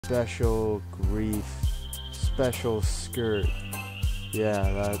special grief, special skirt.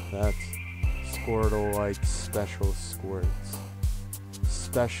 Yeah, that's Squirtle likes special squirts.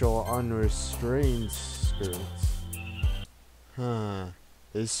 Special unrestrained skirts. Huh.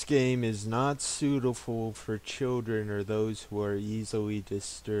 This game is not suitable for children or those who are easily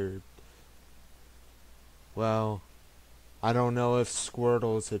disturbed. Well, I don't know if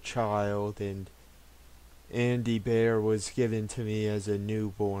Squirtle's a child, and Andy Bear was given to me as a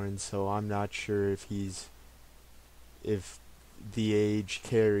newborn, so I'm not sure if the age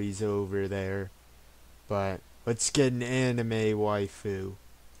carries over there. But let's get an anime waifu.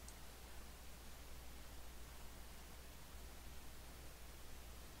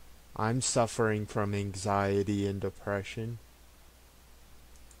 I'm suffering from anxiety and depression.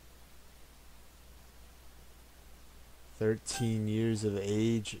 13 years of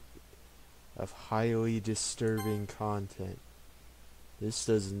age of highly disturbing content. This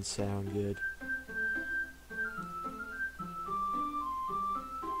doesn't sound good.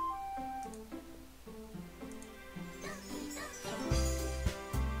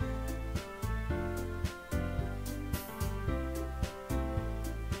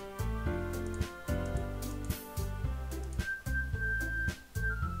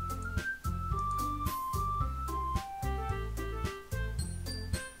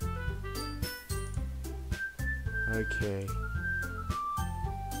 Okay.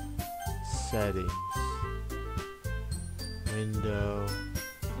 Settings. Window.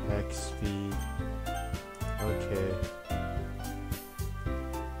 X speed. Okay.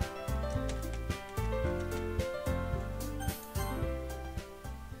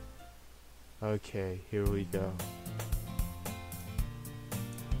 Okay, here we go.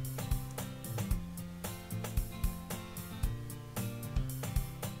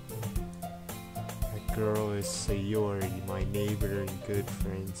 Girl is Sayori, my neighbor and good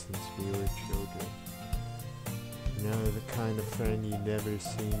friend since we were children. You know, the kind of friend you never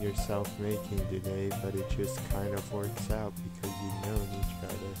seen yourself making today, but it just kind of works out because you've known each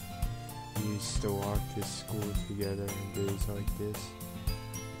other. We used to walk to school together on days like this.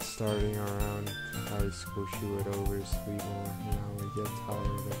 Starting around high school, she would oversleep more, and I would get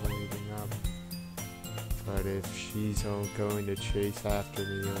tired of waiting up. But if she's going to chase after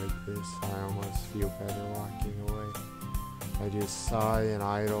me like this, I almost feel better walking away. I just sigh and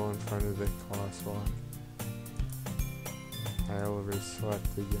idle in front of the crosswalk. I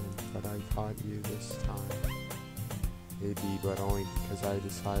overslept again, but I caught you this time. Maybe, but only because I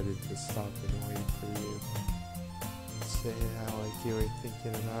decided to stop and wait for you. Say how like you were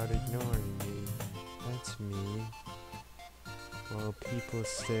thinking about ignoring me. That's me. Well, people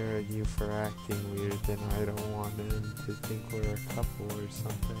stare at you for acting weird, then I don't want them to think we're a couple or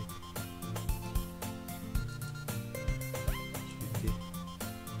something.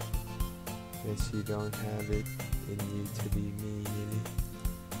 Guess you don't have it in you to be me,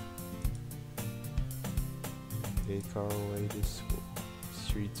 Take our way to school.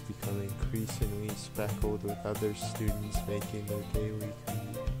 Streets become increasingly speckled with other students making their daily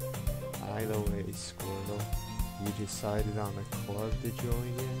commute. Either way, Squirtle. You decided on a club to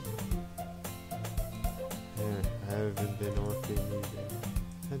join yet? I haven't been looking either.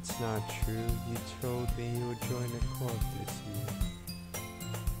 That's not true. You told me you would join a club this year.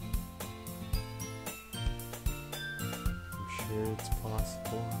 I'm sure it's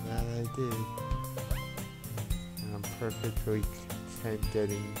possible that I did. And I'm perfectly content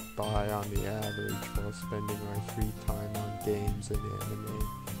getting by on the average while spending my free time on games and anime.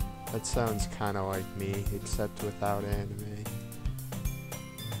 That sounds kinda like me, except without anime.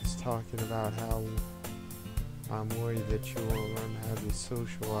 He's talking about how I'm worried that you won't learn how to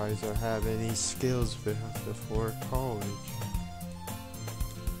socialize or have any skills before college.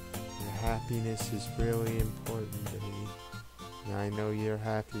 Your happiness is really important to me. And I know you're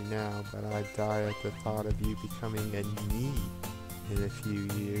happy now, but I'd die at the thought of you becoming a need in a few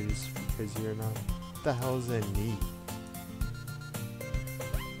years because you're not. What the hell's a need?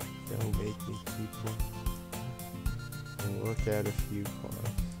 Don't make me keep looking. We'll look at a few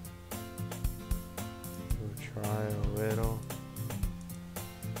cars. We'll try a little.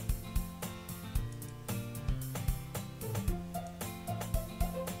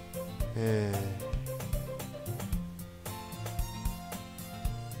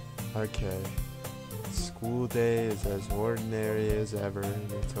 Okay. School day is as ordinary as ever,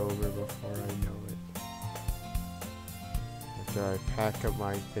 and it's over before I know it. After I pack up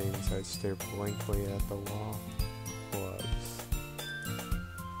my things, I stare blankly at the wall. Clubs.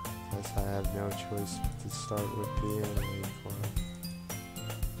 Guess I have no choice but to start with the anime club.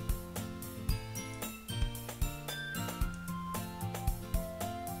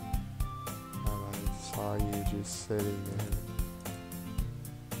 saw you just sitting there.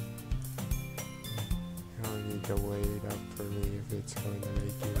 You don't need to wait up for me if it's going to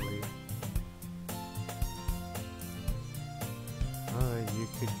make you wait. Oh, you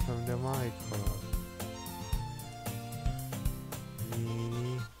could come to my club.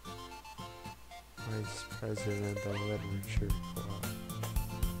 Me, Vice President of the Literature Club.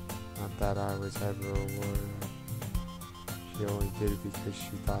 Not that I was ever aware of. She only did it because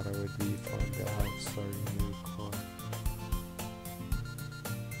she thought it would be fun to help start a new club.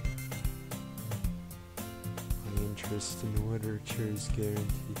 My interest in literature is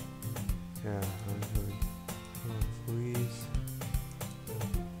guaranteed. Yeah, I'm going. Oh, please.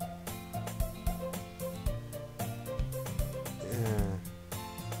 Yeah.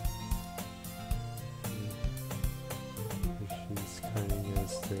 She's cutting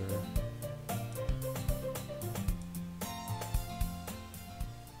us there.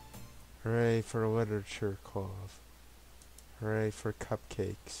 Hooray for Literature Club. Hooray for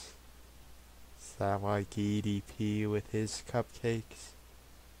cupcakes. Is that like EDP with his cupcakes?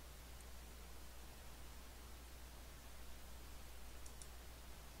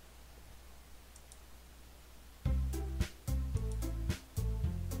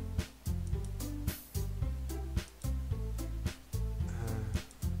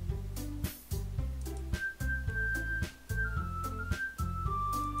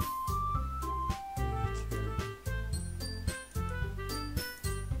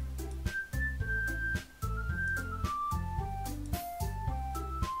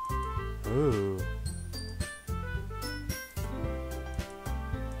 Ooh.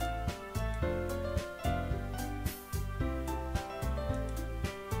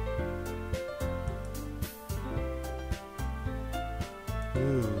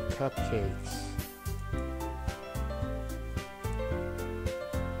 Ooh, cupcakes.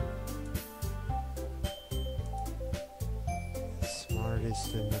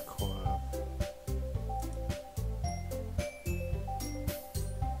 Smartest in the club.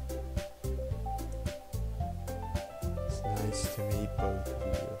 Nice to meet both of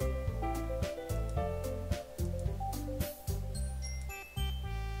you.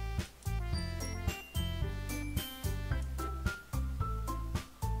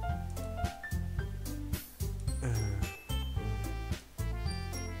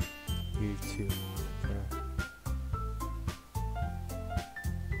 You too, Monica.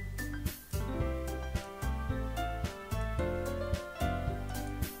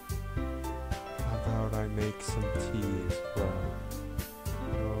 How about I make some tea as well?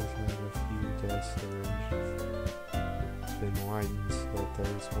 I always have a few desks arranged. It's been widened so that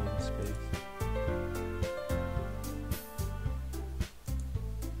there's one space.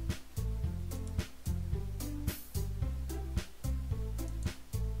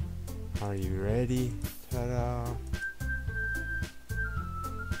 Are you ready? Ta-da!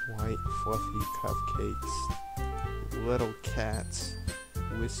 White fluffy cupcakes. Little cats.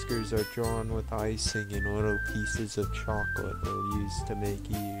 Whiskers are drawn with icing and little pieces of chocolate are used to make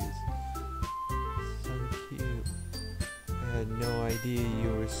ears. So cute. I had no idea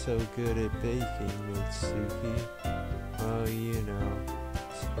you were so good at baking, Mitsuki. Well, you know,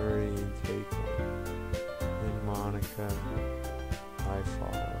 just hurry and take one. And Monica, I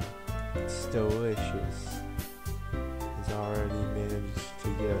follow. It's delicious. Has already managed to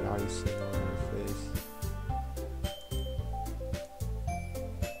get icing on her face.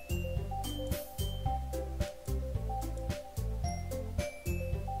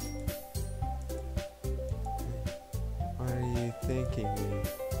 Why are you thanking me?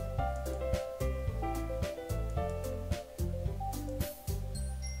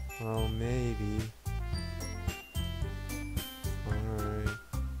 Well, maybe. Alright.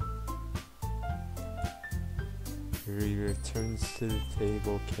 He returns to the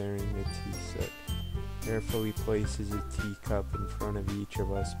table carrying a tea set. Carefully places a teacup in front of each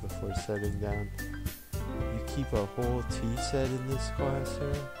of us before setting down. You keep a whole tea set in this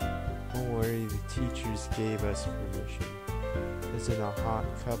classroom? Don't worry, the teachers gave us permission. Doesn't a hot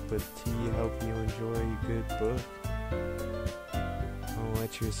cup of tea help you enjoy a good book? Don't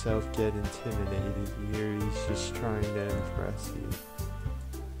let yourself get intimidated. Yuri's just trying to impress you.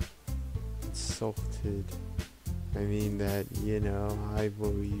 Insulted. I mean that, you know, I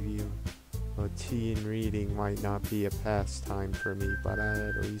believe you. Well, tea and reading might not be a pastime for me, but I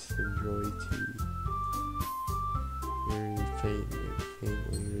at least enjoy tea. Yuri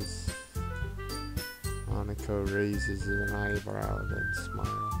faintly Monica raises an eyebrow, then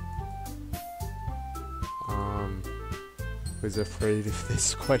smiles. Was afraid of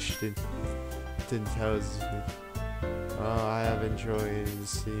this question. Didn't tell us. Well, I have enjoyed and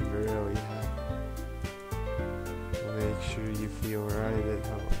seem really happy. make sure you feel right at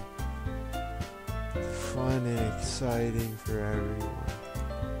home. Fun and exciting for everyone.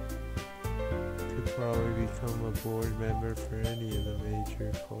 Could probably become a board member for any of the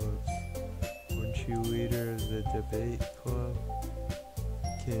major clubs. Weren't you leader of the debate club?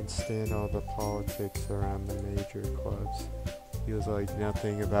 Can't stand all the politics around the major clubs. Feels like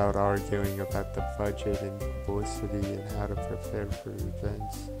nothing about arguing about the budget and publicity and how to prepare for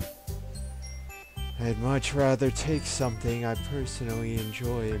events. I'd much rather take something I personally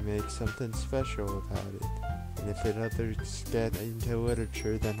enjoy and make something special about it. And if others get into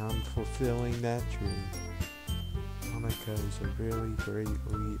literature, then I'm fulfilling that dream. Monica is a really great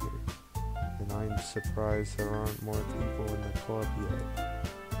leader, and I'm surprised there aren't more people in the club yet.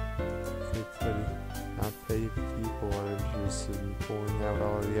 Could not pay people are interested in pulling out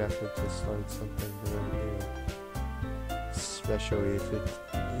all the effort to start something brand new. Especially if it's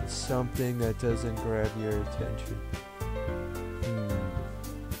something that doesn't grab your attention.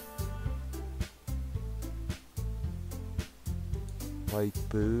 Like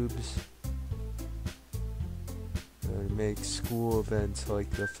boobs? Or make school events like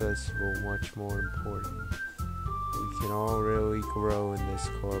the festival much more important. We can all really grow in this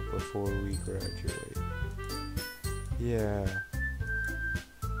club before we graduate. Yeah.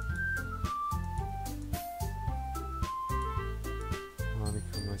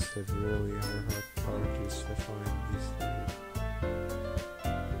 Monica must have really hard charges to find these things.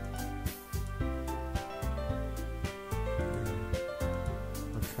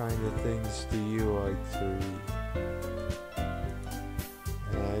 What kind of things do you like to read?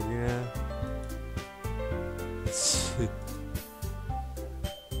 Agna?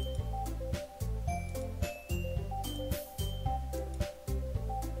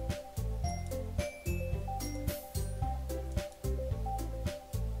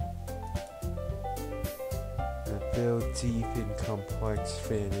 Build deep and complex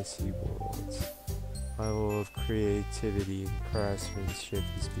fantasy worlds. Level of creativity and craftsmanship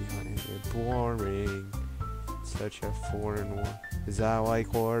is behind it. Boring. Such a foreign one. Is that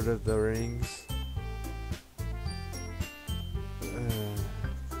like Lord of the Rings?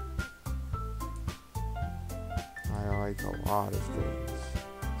 I like a lot of things.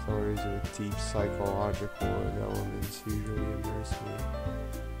 Stories with deep psychological elements usually immerse me.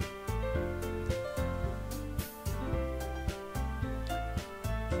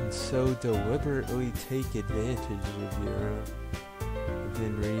 So deliberately take advantage of your own. I've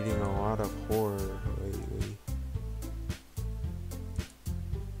been reading a lot of horror lately.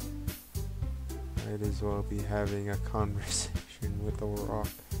 Might as well be having a conversation with a rock.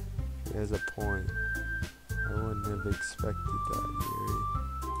 She has a point. I wouldn't have expected that, Yuri.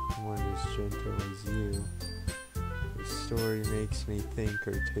 Someone as gentle as you. If a story makes me think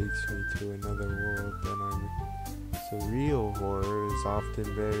or takes me to another world, then so real horror is often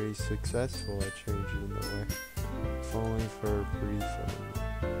very successful at changing the way. If only for a brief moment.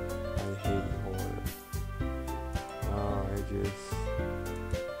 I hate horror.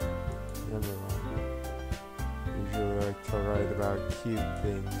 Never mind. Usually like to write about cute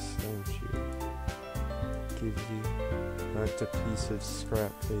things, don't you? Gives you not a piece of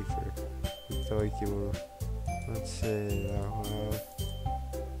scrap paper. It's like you were, let's say it out loud.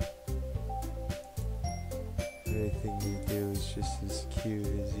 Everything you do is just as cute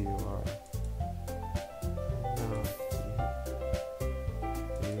as you are. No,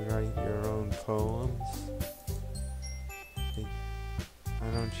 you write your own poems? Why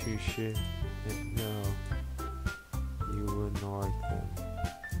don't you share? No, you wouldn't like them.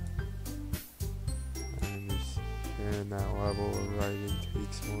 I understand that level of writing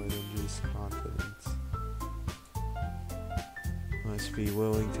takes more than just confidence. Must be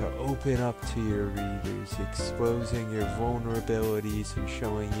willing to open up to your readers, exposing your vulnerabilities and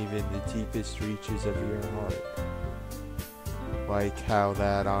showing even the deepest reaches of your heart. Like how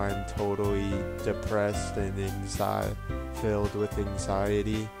that I'm totally depressed and filled with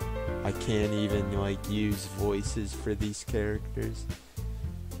anxiety. I can't even use voices for these characters.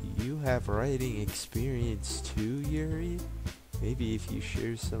 Do you have writing experience too, Yuri? Maybe if you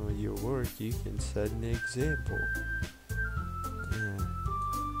share some of your work, you can set an example. I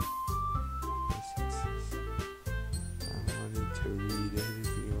wanted to read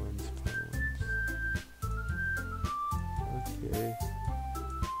everyone's poems. Okay.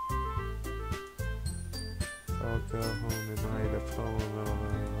 So I'll go home and write a poem over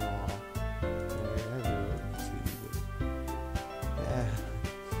it all. Everyone sees it.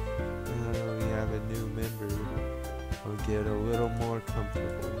 Now that we have a new member, we'll get a little more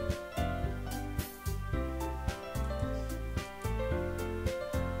comfortable.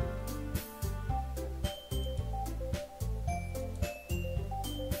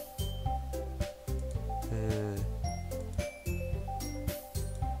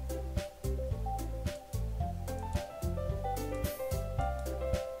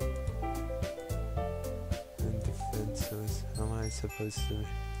 supposed to?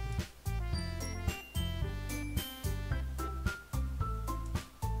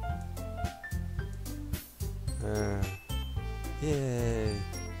 Yay!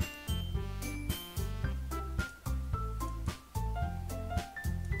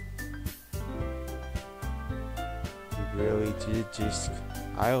 You really did just...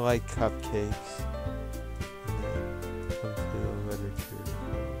 I like cupcakes. And then come to the literature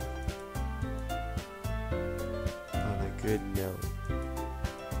club. On a good note.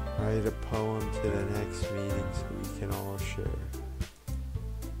 Write a poem to the next meeting so we can all share.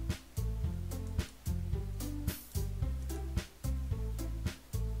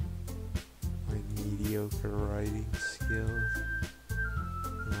 My mediocre writing skills.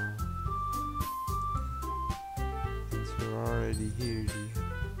 Well, since we're already here,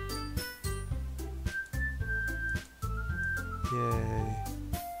 yay.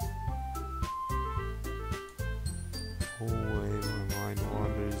 Oh wait, my mind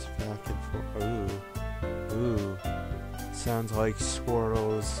wanders back and forth. Ooh. Sounds like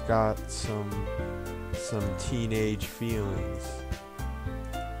Squirtle's got some teenage feelings.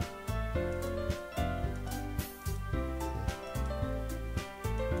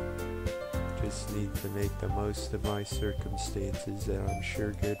 Just need to make the most of my circumstances, and I'm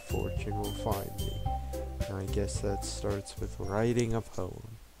sure good fortune will find me. And I guess that starts with writing a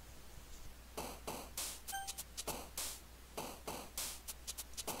poem.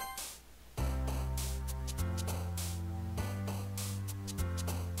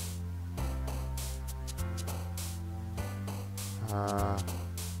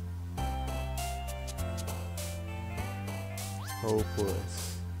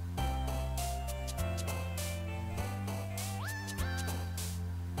 Hopeless.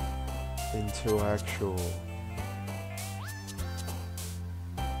 Intellectual.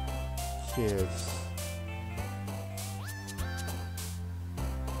 Kiss.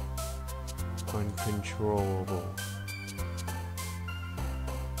 Uncontrollable.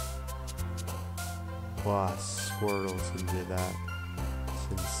 Plus Squirtle's into that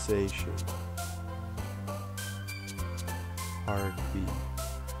sensation. Heartbeat.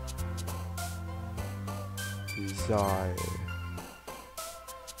 Desire.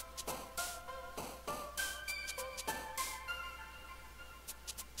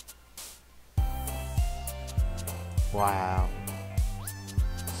 Wow.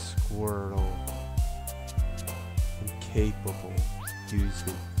 Squirtle. Incapable.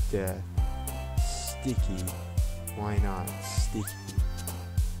 Using death. Sticky. Why not? Sticky.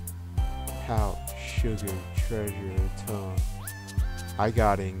 Pout. Sugar. Treasure. Tongue. I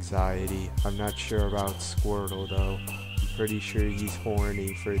got anxiety. I'm not sure about Squirtle though. I'm pretty sure he's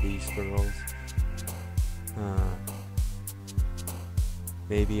horny for these girls.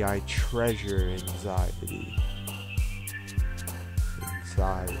 Maybe I treasure anxiety.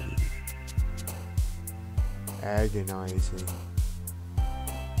 Anxiety. Agonizing.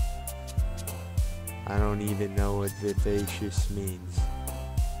 I don't even know what vivacious means.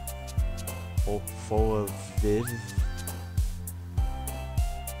 Oh, full of viv?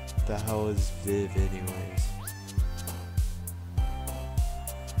 What the hell is viv anyways?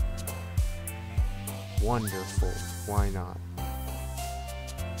 Wonderful. Why not?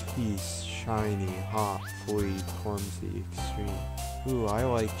 Peace, shiny, hot, fleet, clumsy, extreme. Ooh, I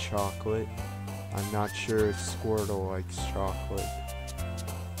like chocolate. I'm not sure if Squirtle likes chocolate.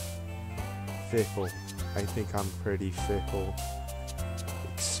 Fickle. I think I'm pretty fickle.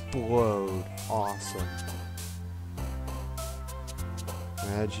 Explode. Awesome.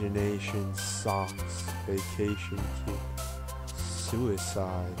 Imagination socks. Vacation cute.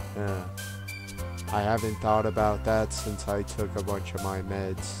 Suicide. I haven't thought about that since I took a bunch of my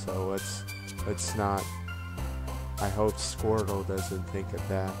meds, so let's not. I hope Squirtle doesn't think of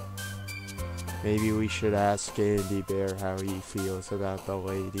that. Maybe we should ask Andy Bear how he feels about the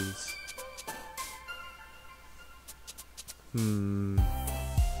ladies.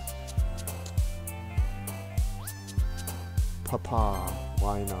 Papa,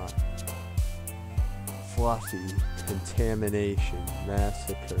 why not? Fluffy, contamination,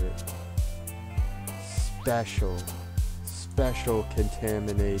 massacre. Special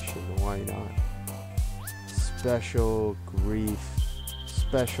contamination, why not? Special grief,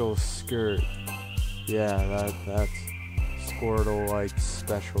 special skirt. Yeah, that's Squirtle likes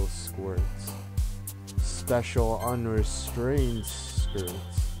special squirts. Special unrestrained skirts.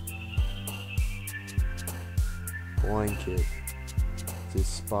 Blanket.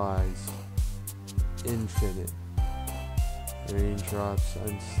 Despise. Infinite. Raindrops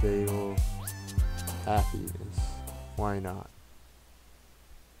unstable. Happiness. Why not?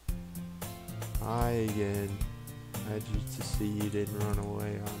 I Glad you to see you didn't run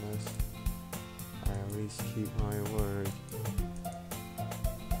away on us. I always keep my word.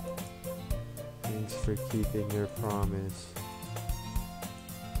 Thanks for keeping your promise.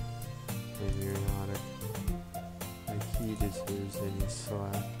 When you're not like he deserves any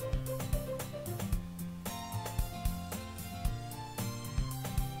slack.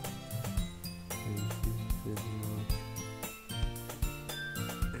 Thank you very much.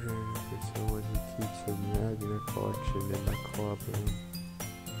 For someone who keeps a magnet collection in the club room.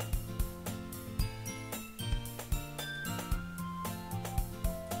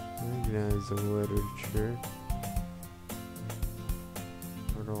 Magna is a literature.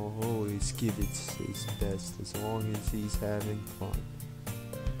 But I'll always give it his best as long as he's having fun.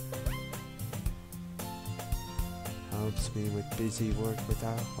 Helps me with busy work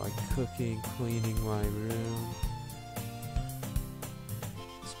without like cooking, cleaning my room.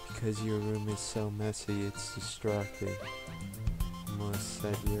 It's because your room is so messy, it's distracting. Almost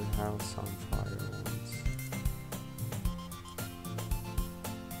set your house on fire once.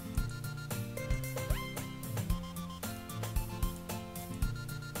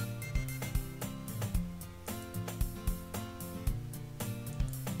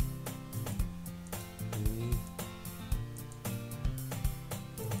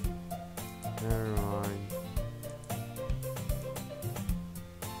 Never mind.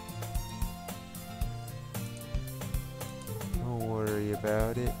 Don't worry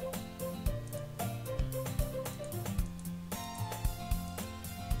about it.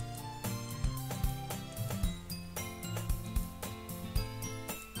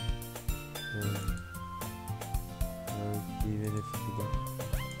 Even if you don't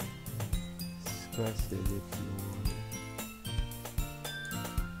discuss it if you want.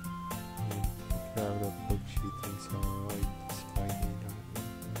 Pick out a book she thinks I'll like despite me not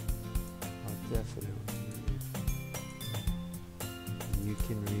reading. I'll definitely read it. You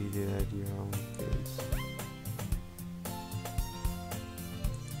can read it at your own pace.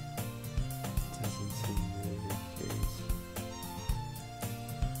 Doesn't seem to be the case.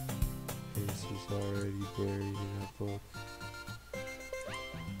 Pace is already buried in a book.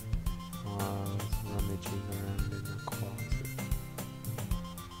 While I was rummaging around in the closet.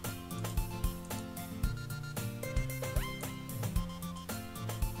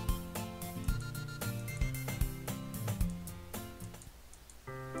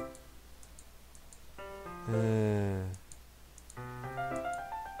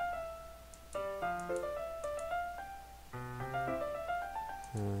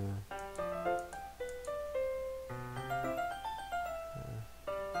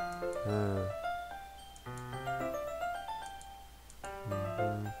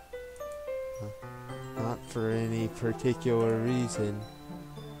 Not for any particular reason.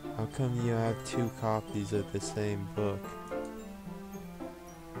 How come you have 2 copies of the same book?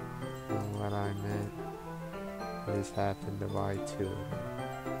 Not what I meant. I just happened to buy 2 of them.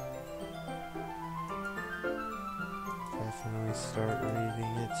 Definitely start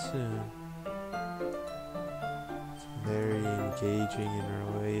reading it soon. It's a very engaging and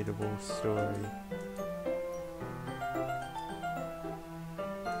relatable story.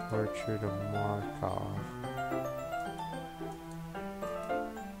 Portrait of Markov.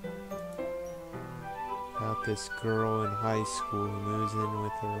 About this girl in high school who moves in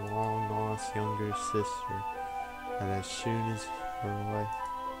with her long-lost younger sister, and as soon as her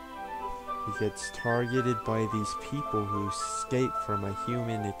life gets targeted by these people who escape from a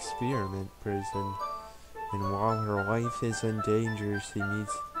human experiment prison, and while her life is in danger, she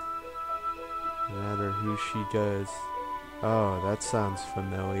meets no matter who she does. Oh, that sounds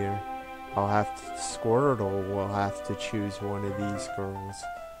familiar. Squirtle will have to choose one of these girls.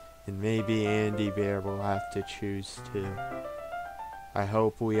 And maybe Andy Bear will have to choose too. I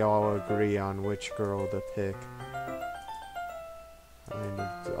hope we all agree on which girl to pick. Kind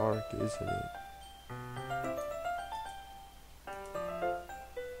of dark, isn't it?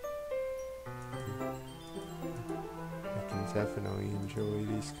 I can definitely enjoy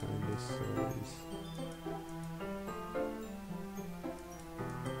these kind of stories.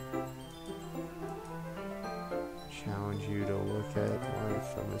 Challenge you to look at life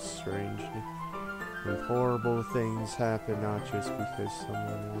from a strange when horrible things happen not just because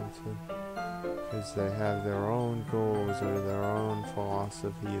someone wants it, because they have their own goals or their own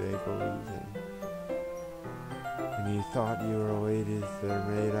philosophy they believe in. When you thought you were waited, they're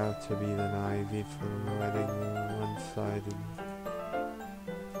made out to be the naive for letting you one-sided.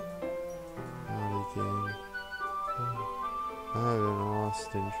 Not again. I haven't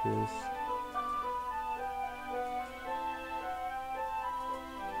lost interest.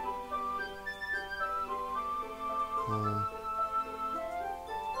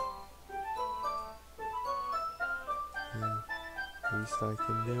 Least I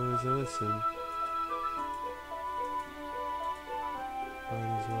can do is listen.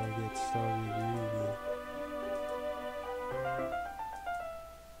 Might as well get started reading.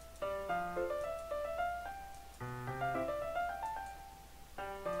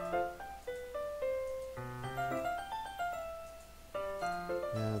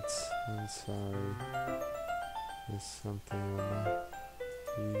 I'm sorry. There's something about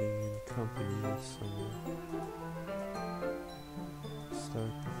reading in company of someone.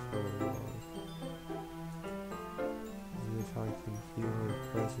 Start before love. As if I can feel her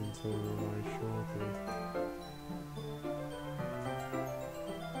presence over my shoulder.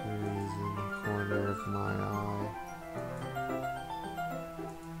 Rizz in the corner of my eye.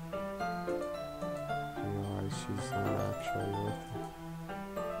 Realize she's not actually looking.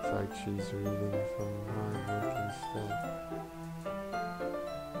 It's like she's reading from my book instead.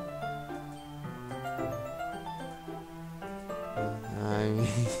 I mean,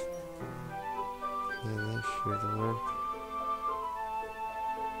 yeah, that should work.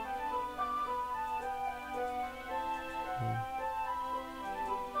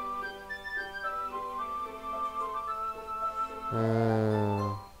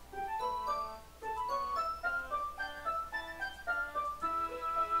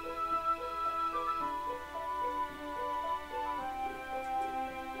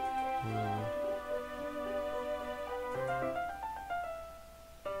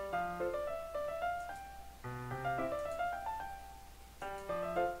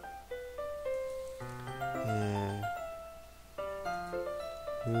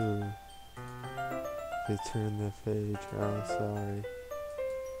 Ooh. They turned the page. Oh, sorry.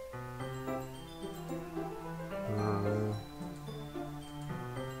 Oh, well.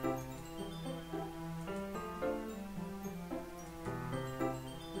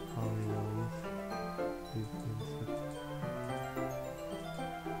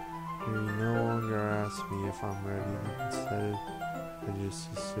 He no longer asks me if I'm ready. Instead, I just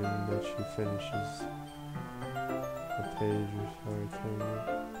assume that she finishes the page, or shall I tell you?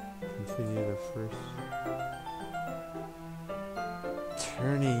 Continue the first.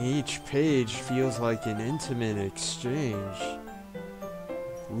 Turning each page feels like an intimate exchange.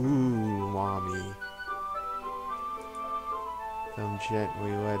 Ooh, mommy. I'm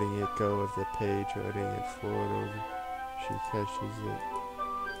gently letting it go of the page, letting it float over. She catches it.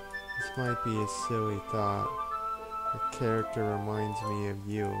 This might be a silly thought. The character reminds me of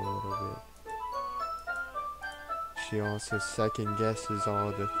you a little bit. She also second guesses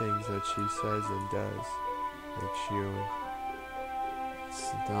all the things that she says and does. Like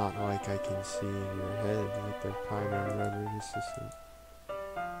it's not like I can see in your head, like they're kind of rubber assistant.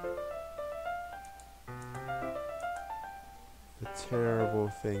 A terrible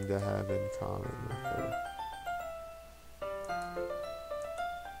thing to have in common with her.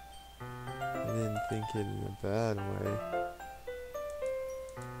 I didn't think it in a bad way.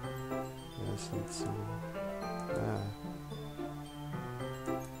 Yes, it's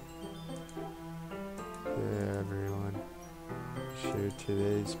yeah, everyone. Share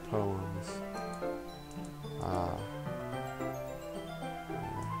today's poems.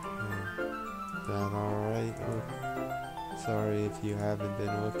 That alright? Oh, sorry if you haven't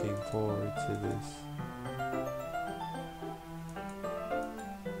been looking forward to this.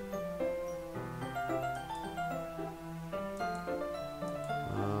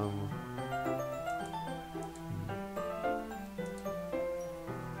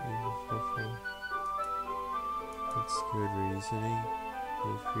 That's good reasoning.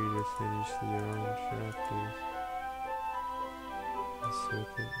 Feel free to finish your own chapters.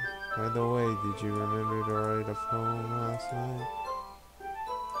 By the way, did you remember to write a poem last night?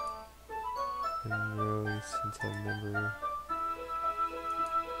 And really, since I've never...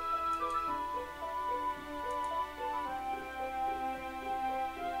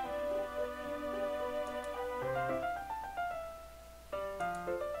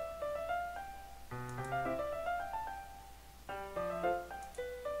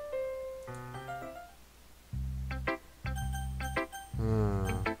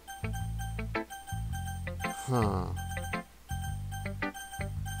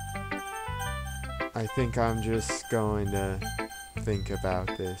 I think I'm just going to think about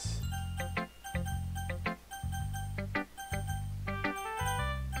this.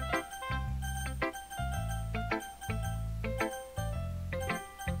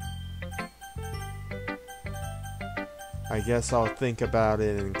 I guess I'll think about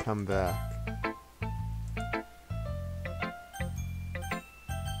it and come back.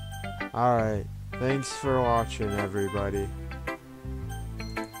 Alright. Thanks for watching, everybody.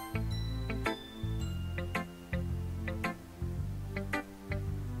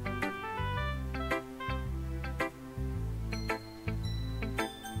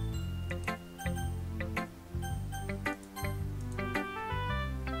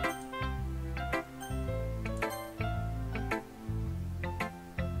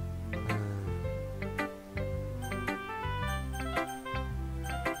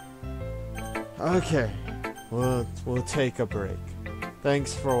 Okay, we'll take a break.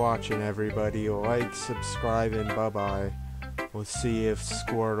 Thanks for watching, everybody. Like, subscribe, and bye-bye. We'll see if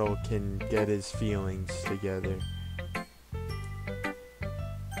Squirtle can get his feelings together.